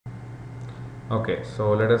Okay,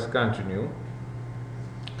 so let us continue.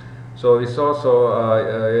 So we saw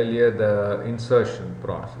earlier the insertion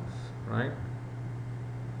process, right?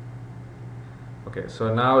 Okay,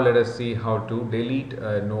 so now let us see how to delete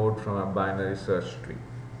a node from a binary search tree.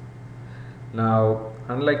 Now,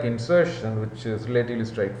 unlike insertion, which is relatively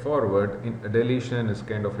straightforward, deletion is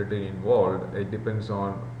kind of little involved. It depends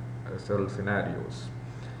on several scenarios.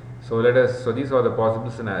 So these are the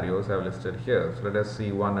possible scenarios I have listed here. So let us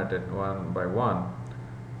see one by one.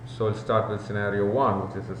 So we'll start with scenario 1,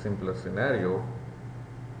 which is the simplest scenario.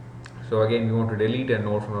 So again, we want to delete a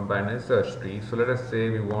node from a binary search tree. So let us say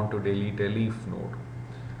we want to delete a leaf node.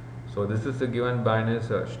 So this is the given binary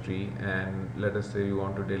search tree, and let us say we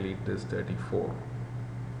want to delete this 34.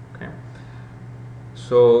 Okay.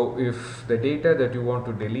 So if the data that you want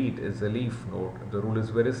to delete is a leaf node, the rule is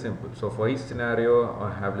very simple. So for each scenario,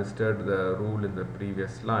 I have listed the rule in the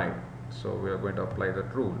previous slide. So we are going to apply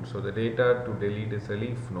that rule. So the data to delete is a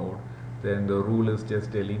leaf node, then the rule is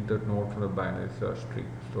just delete that node from the binary search tree.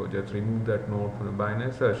 So just remove that node from the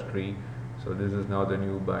binary search tree. So this is now the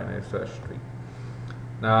new binary search tree.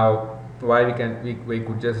 Now, why we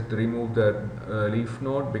could just remove the leaf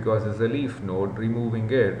node, because it's a leaf node.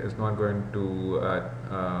 Removing it is not going to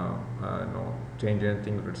change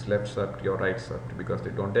anything with its left subtree or right subtree, because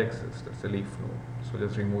they don't exist. It's a leaf node. So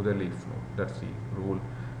just remove the leaf node. That's the rule.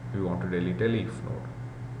 We want to delete a leaf node.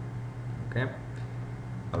 Okay.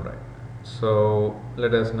 All right. So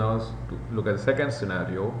let us now look at the second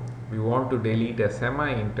scenario. We want to delete a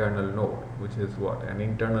semi-internal node, which is what? An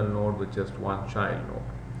internal node with just one child node.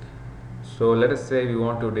 So let us say we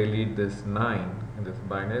want to delete this 9 in this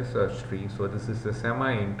binary search tree. So this is a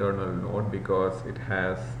semi-internal node because it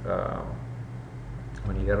has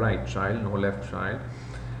only a right child, no left child.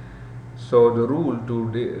 So the rule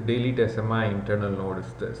to delete a semi-internal node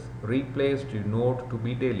is this: replace the node to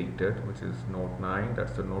be deleted, which is node 9,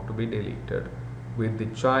 that's the node to be deleted, with the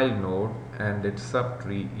child node and its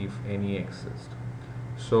subtree if any exists.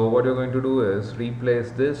 So what you're going to do is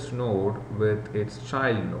replace this node with its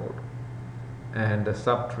child node and the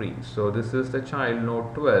subtree. So this is the child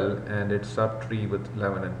node 12 and its subtree with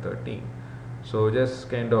 11 and 13. So just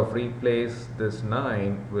kind of replace this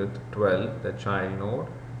 9 with 12, the child node,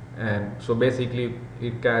 and so basically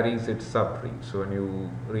it carries its subtree. So when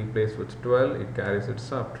you replace with 12, it carries its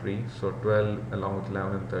subtree. So 12 along with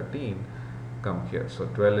 11 and 13 come here. So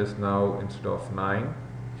 12 is now instead of 9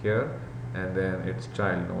 here, and then its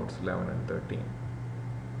child nodes 11 and 13.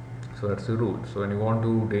 So that's the rule. So when you want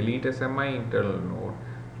to delete a semi-internal node,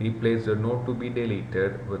 replace the node to be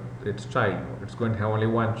deleted with its child node. It's going to have only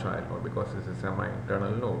one child node because it's a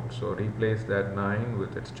semi-internal node. So replace that 9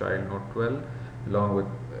 with its child node 12 along with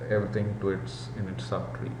everything in its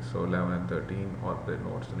subtree. So 11 and 13 are the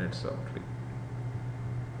nodes in its subtree.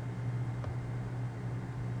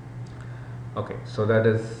 Okay, so that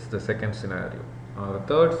is the second scenario. The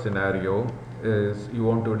third scenario is you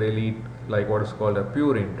want to delete like what is called a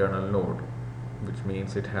pure internal node, which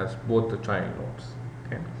means it has both the child nodes.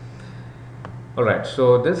 Okay. Alright,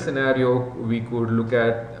 so this scenario we could look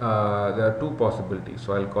at, there are two possibilities.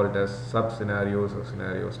 So I'll call it as sub-scenarios or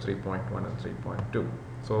scenarios 3.1 and 3.2.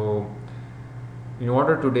 So in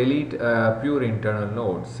order to delete a pure internal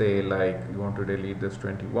node, say like you want to delete this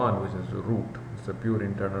 21, which is the root. It's a pure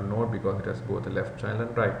internal node because it has both a left child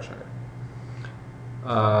and right child.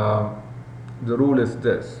 The rule is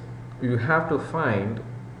this: you have to find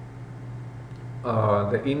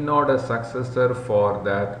the in-order successor for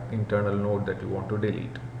that internal node that you want to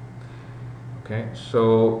delete. Okay,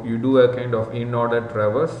 so you do a kind of in-order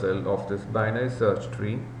traversal of this binary search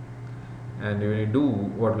tree, and when you do,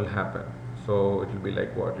 what will happen? So it will be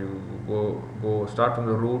like what? You go start from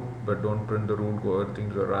the root, but don't print the root, go everything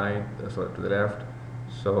to the right, sorry, to the left.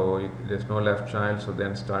 So there's no left child, so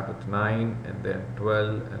then start with 9 and then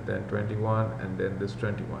 12 and then 21 and then this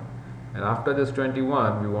 21. And after this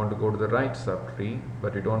 21, we want to go to the right subtree,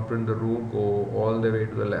 but you don't print the root, go all the way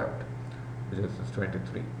to the left, which is this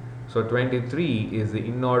 23. So 23 is the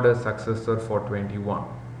in-order successor for 21.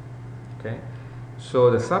 Okay.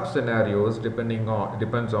 So the sub-scenarios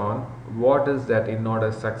depends on what is that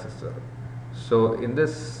in-order successor. So in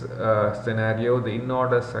this scenario, the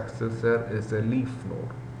in-order successor is a leaf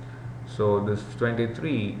node. So this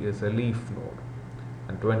 23 is a leaf node,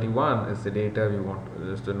 and 21 is the data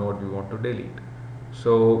is the node we want to delete.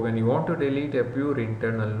 So when you want to delete a pure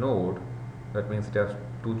internal node, that means it has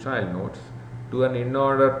two child nodes, do an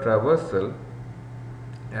in-order traversal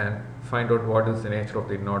and find out what is the nature of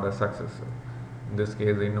the in-order successor. In this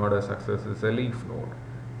case, the in-order successor is a leaf node.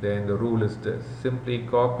 Then the rule is this: simply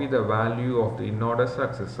copy the value of the in-order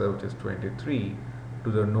successor, which is 23,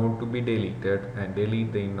 to the node to be deleted and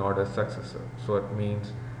delete the in-order successor. So it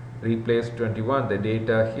means replace 21, the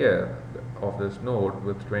data here of this node,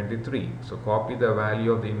 with 23. So copy the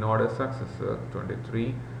value of the in-order successor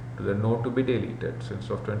 23 to the node to be deleted. So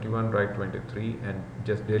instead of 21, write 23 and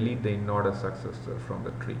just delete the in-order successor from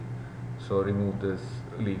the tree. So remove this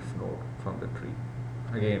leaf node from the tree.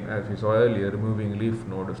 Again, as we saw earlier, removing leaf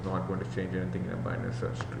node is not going to change anything in a binary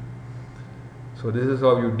search tree. So this is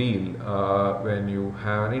how you deal when you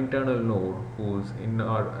have an internal node whose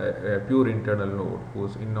a pure internal node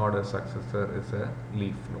whose in-order successor is a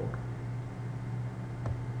leaf node.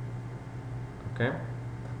 Okay.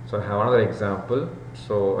 So I have another example.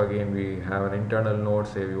 So again, we have an internal node.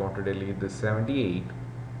 Say we want to delete this 78.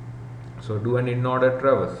 So do an in-order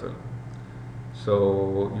traversal.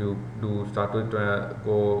 So you start with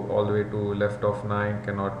go all the way to left of 9,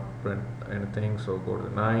 cannot print anything, so go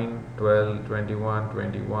to 9, 12, 21,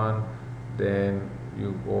 21, then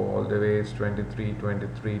you go all the way, it's 23,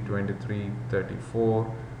 23, 23,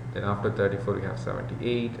 34, then after 34 we have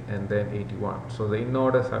 78 and then 81. So the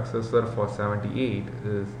in-order successor for 78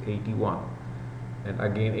 is 81, and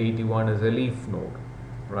again 81 is a leaf node,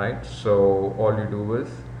 right? So all you do is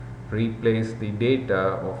replace the data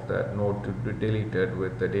of that node to be deleted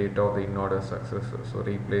with the data of the in-order successor. So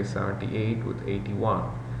replace 78 with 81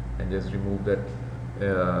 and just remove that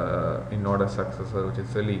in-order successor, which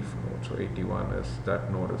is a leaf node. So 81 is,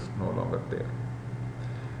 that node is no longer there.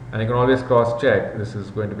 And you can always cross-check, this is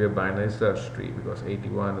going to be a binary search tree because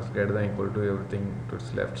 81 is greater than or equal to everything to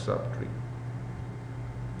its left subtree,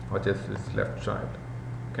 or just its left child.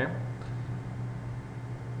 Okay.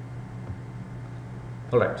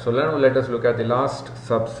 Alright, so let us look at the last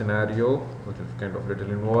sub scenario, which is kind of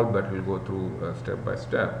little involved, but we'll go through step by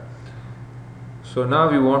step. So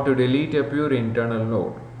now we want to delete a pure internal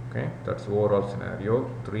node. Okay, that's the overall scenario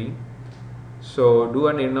 3. So do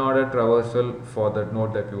an in-order traversal for that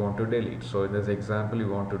node that we want to delete. So in this example, we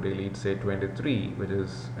want to delete say 23, which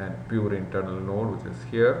is a pure internal node, which is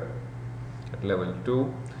here at level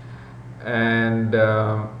 2. And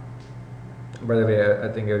by the way,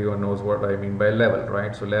 I think everyone knows what I mean by level,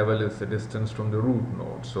 right? So level is the distance from the root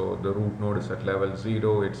node. So the root node is at level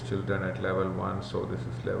 0, its children at level 1, so this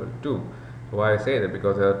is level 2. So why I say that?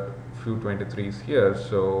 Because there are few 23s here,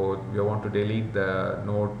 so we want to delete the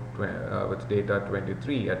node with data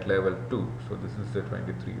 23 at level 2. So this is the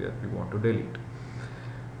 23 that we want to delete.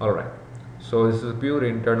 Alright, so this is a pure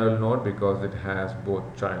internal node because it has both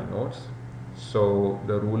child nodes. So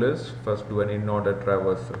the rule is first do an in-order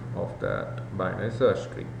traversal of that binary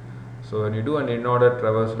search tree. So when you do an in-order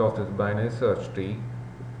traversal of this binary search tree,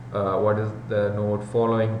 what is the node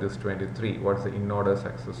following this 23? What is the in-order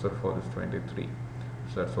successor for this 23?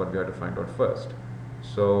 So that's what we have to find out first.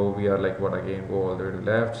 So we are like what, again go all the way to the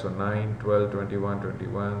left. So 9, 12, 21,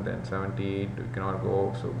 21, then 78. We cannot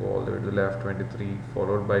go, so go all the way to the left, 23,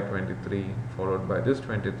 followed by 23, followed by this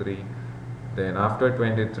 23. Then after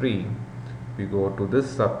 23, we go to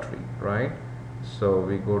this subtree, right? So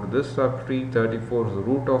we go to this subtree, 34 is the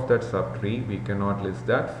root of that subtree. We cannot list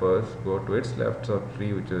that first. Go to its left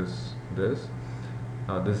subtree, which is this.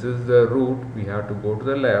 Now this is the root. We have to go to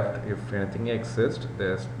the left. If anything exists,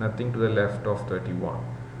 there's nothing to the left of 31.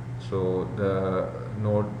 So the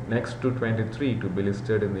node next to 23 to be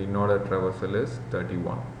listed in the in-order traversal is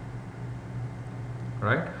 31,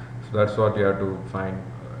 right? So that's what you have to find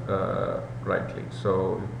rightly.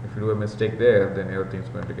 So if you do a mistake there, then everything is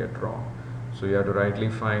going to get wrong. So you have to rightly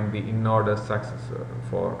find the in-order successor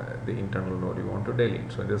for the internal node you want to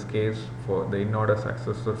delete. So in this case, for the in-order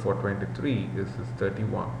successor for 23, this is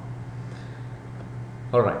 31.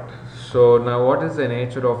 Alright, so now what is the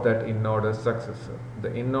nature of that in-order successor?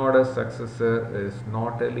 The in-order successor is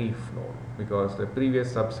not a leaf node, because the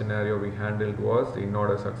previous sub-scenario we handled was the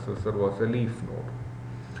in-order successor was a leaf node.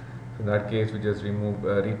 In that case, we just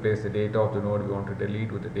replace the data of the node we want to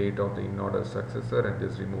delete with the data of the in-order successor and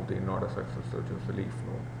just remove the in-order successor, which is the leaf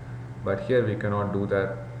node. But here we cannot do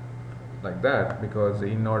that like that because the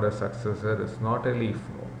in-order successor is not a leaf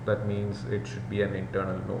node. That means it should be an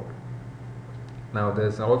internal node. Now there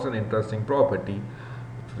is also an interesting property,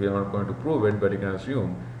 which we are not going to prove it, but you can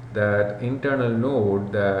assume that internal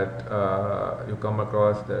node that you come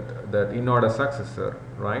across, that in-order successor,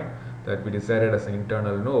 right, that we decided as an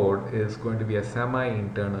internal node is going to be a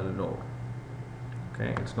semi-internal node.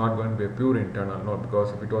 Okay, it's not going to be a pure internal node,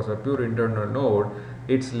 because if it was a pure internal node,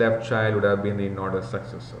 its left child would have been the in-order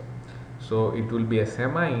successor. So it will be a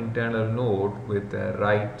semi-internal node with a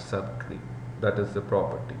right subtree. That is the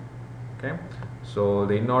property. Okay, so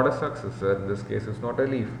the in-order successor in this case is not a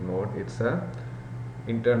leaf node, it's a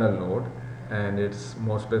internal node, and it's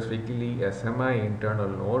more specifically a semi-internal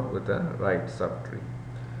node with a right subtree.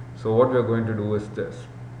 So what we are going to do is this.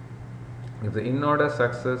 If the in-order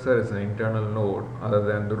successor is an internal node other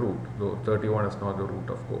than the root, though 31 is not the root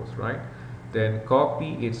of course, right? Then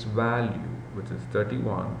copy its value, which is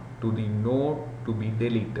 31, to the node to be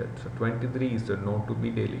deleted. So 23 is the node to be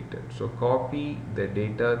deleted. So copy the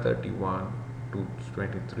data 31 to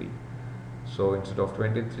 23. So instead of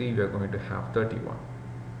 23, we are going to have 31.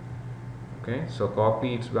 Okay, so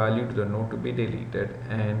copy its value to the node to be deleted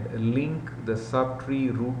and link the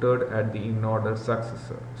subtree rooted at the in-order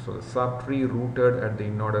successor. So the subtree rooted at the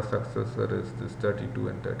in-order successor is this 32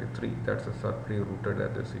 and 33. That's the subtree rooted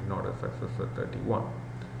at this in-order successor 31.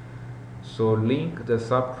 So link the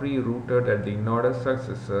subtree rooted at the in-order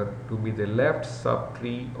successor to be the left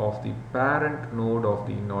subtree of the parent node of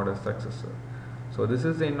the in-order successor. So this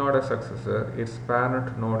is the in-order successor, its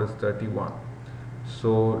parent node is 31.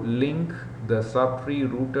 So link the subtree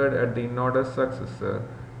rooted at the in-order successor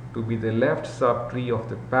to be the left subtree of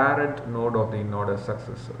the parent node of the in-order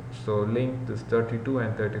successor. So link this 32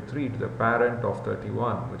 and 33 to the parent of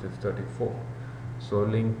 31, which is 34. So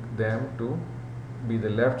link them to be the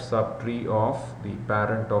left subtree of the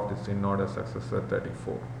parent of this in-order successor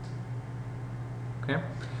 34. Okay,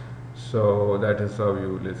 so that is how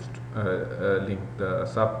you link the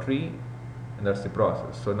subtree, and that's the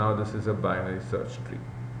process. So now this is a binary search tree.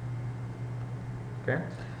 Okay,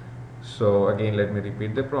 so again let me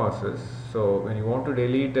repeat the process. So when you want to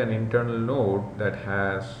delete an internal node that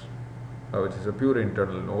has which is a pure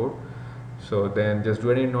internal node, so then just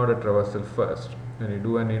do an in-order traversal first. When you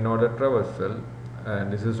do an in-order traversal,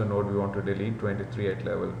 and this is the node we want to delete, 23 at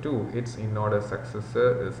level 2, its in-order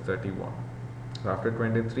successor is 31. So after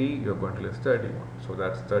 23 you are going to list 31, so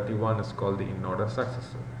that's 31 is called the in-order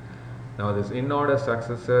successor. Now this in-order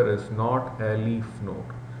successor is not a leaf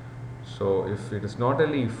node. So if it is not a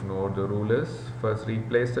leaf node, the rule is first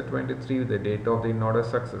replace the 23 with the data of the in-order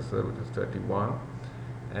successor, which is 31,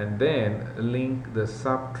 and then link the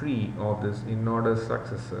subtree of this in-order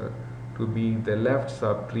successor to be the left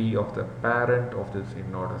subtree of the parent of this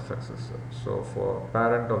in-order successor. So for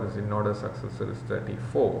parent of this in-order successor is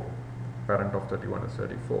 34, parent of 31 is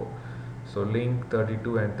 34. So link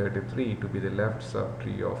 32 and 33 to be the left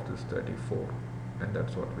subtree of this 34, and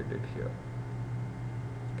that's what we did here.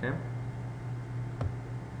 Okay.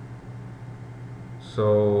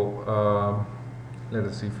 So let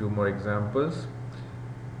us see a few more examples.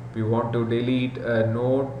 We want to delete a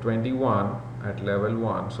node 21 at level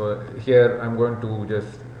 1. So here I'm going to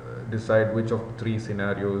just decide which of 3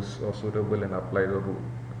 scenarios are suitable and apply the rule.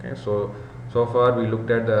 Okay, so far we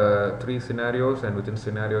looked at the 3 scenarios, and within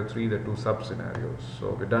scenario 3 the 2 sub scenarios.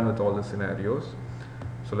 So we're done with all the scenarios.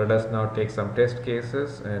 So let us now take some test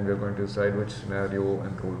cases, and we're going to decide which scenario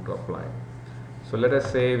and rule to apply. So let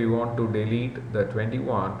us say we want to delete the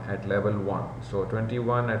 21 at level 1. So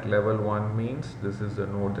 21 at level 1 means this is the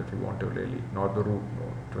node that we want to delete, not the root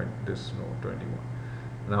node, this node 21.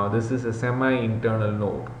 Now this is a semi-internal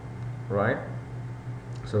node, right?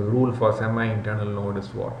 So the rule for semi-internal node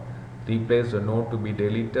is what? Replace the node to be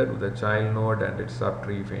deleted with a child node and its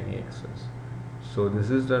subtree if any exists. So this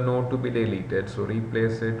is the node to be deleted, so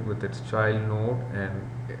replace it with its child node and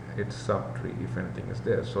its subtree if anything is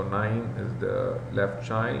there. So 9 is the left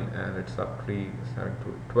child and its subtree is having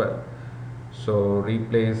 12. So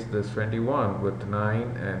replace this 21 with 9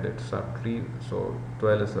 and its subtree. So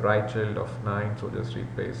 12 is the right child of 9, so just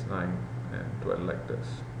replace 9 and 12 like this.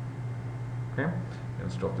 Okay,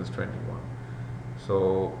 instead of this 21.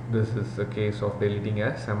 So this is the case of deleting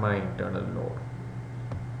a semi-internal node.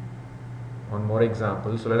 One more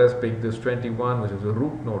example. So let us pick this 21, which is the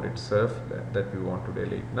root node itself that we want to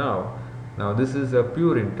delete. Now this is a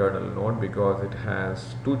pure internal node because it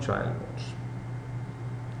has 2 child nodes.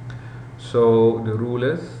 So the rule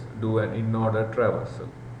is do an in-order traversal.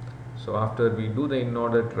 So after we do the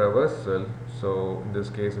in-order traversal, so in this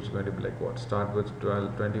case it's going to be like what? Start with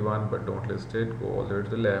 21 but don't list it, go all the way to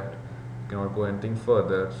the left. You cannot go anything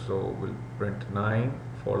further, so we'll print 9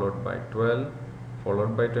 followed by 12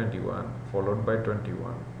 followed by 21 followed by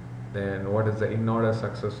 21. Then what is the in-order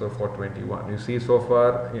successor for 21? You see, so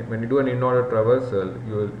far when you do an in-order traversal,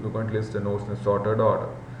 you're going to list the nodes in a sorted order.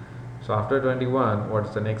 So after 21, what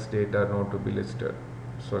is the next data node to be listed?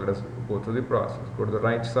 So let us go through the process. Go to the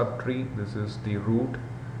right subtree, this is the root.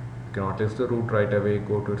 You cannot list the root right away.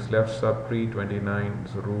 Go to its left subtree, 29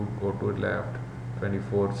 is the root, go to the left.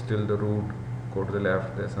 24 still the root, go to the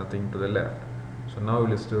left, there's nothing to the left. So now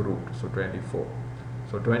we list the root, so 24.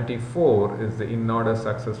 So 24 is the in-order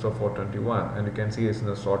successor for 21, and you can see it's in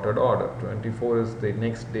the sorted order. 24 is the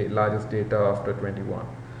next largest data after 21.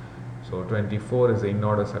 So 24 is the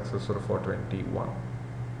in-order successor for 21.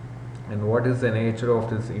 And what is the nature of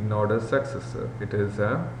this in-order successor? It is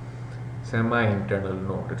a semi-internal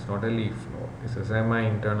node. It's not a leaf node. It's a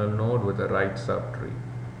semi-internal node with a right subtree.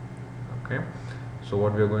 Okay. So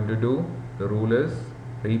what we are going to do, the rule is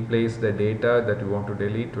replace the data that you want to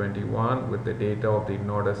delete, 21, with the data of the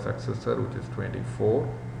in-order successor, which is 24.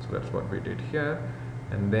 So that's what we did here.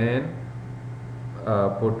 And then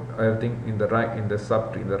put everything in the right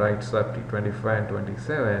subtree, 25 and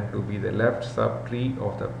 27 to be the left subtree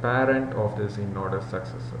of the parent of this in-order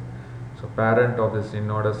successor. So parent of this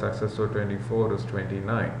in-order successor 24 is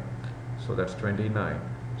 29. So that's 29.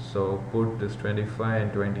 So put this 25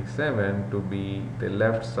 and 27 to be the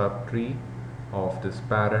left subtree of this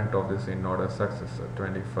parent of this in-order successor.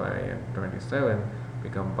 25 and 27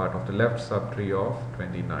 become part of the left subtree of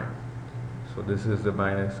 29. So this is the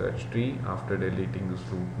binary search tree after deleting this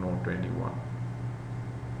root node 21.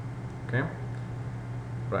 Okay.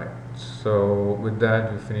 Right. So with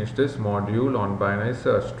that we finish this module on binary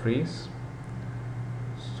search trees.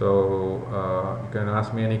 So you can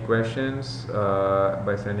ask me any questions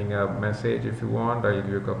by sending a message if you want. I'll give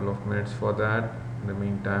you a couple of minutes for that. In the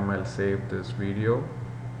meantime, I'll save this video.